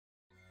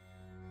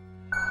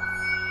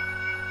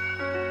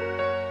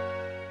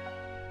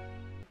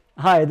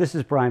Hi, this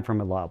is Brian from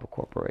Reliable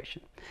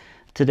Corporation.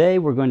 Today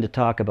we're going to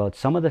talk about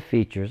some of the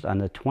features on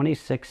the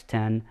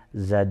 2610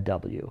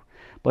 ZW.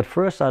 But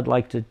first I'd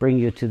like to bring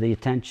you to the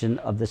attention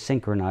of the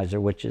synchronizer,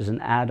 which is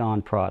an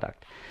add-on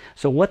product.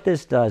 So what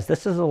this does,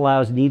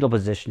 allows needle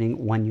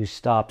positioning when you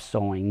stop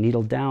sewing,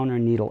 needle down or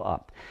needle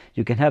up.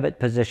 You can have it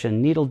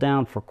positioned needle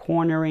down for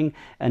cornering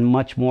and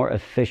much more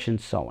efficient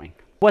sewing.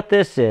 What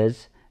this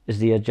is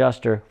the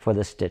adjuster for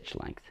the stitch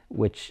length,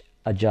 which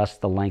adjust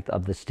the length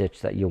of the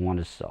stitch that you want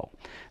to sew.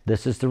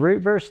 This is the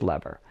reverse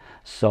lever.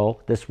 So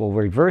this will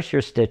reverse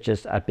your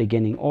stitches at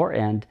beginning or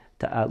end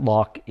to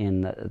lock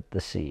in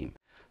the seam.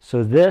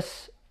 So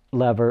this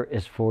lever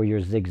is for your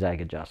zigzag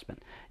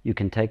adjustment. You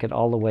can take it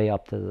all the way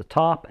up to the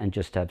top and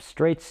just have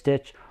straight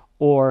stitch,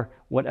 or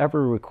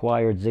whatever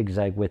required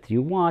zigzag width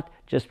you want,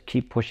 just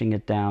keep pushing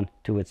it down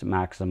to its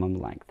maximum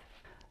length.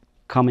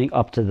 Coming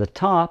up to the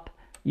top,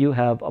 you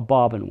have a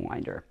bobbin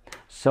winder.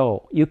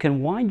 So you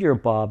can wind your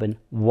bobbin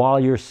while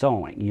you're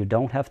sewing. You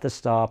don't have to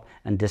stop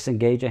and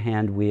disengage a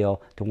hand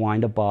wheel to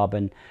wind a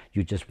bobbin.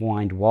 You just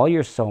wind while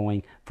you're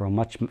sewing for a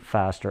much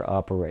faster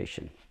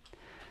operation.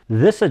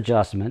 This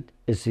adjustment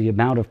is the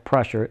amount of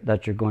pressure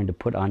that you're going to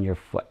put on your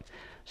foot.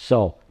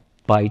 So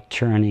by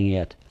turning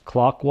it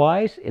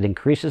clockwise, it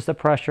increases the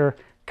pressure.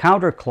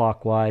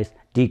 Counterclockwise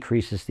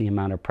decreases the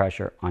amount of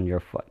pressure on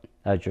your foot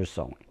as you're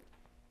sewing.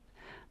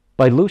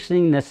 By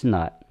loosening this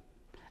nut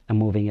and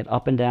moving it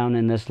up and down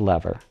in this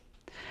lever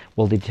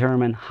will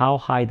determine how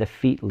high the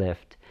feet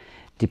lift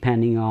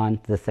depending on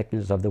the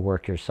thickness of the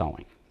work you're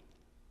sewing.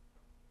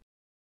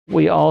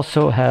 We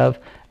also have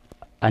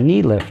a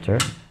knee lifter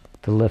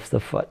to lift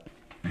the foot.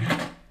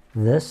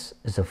 This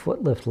is a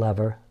foot lift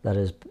lever that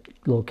is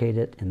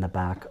located in the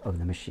back of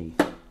the machine.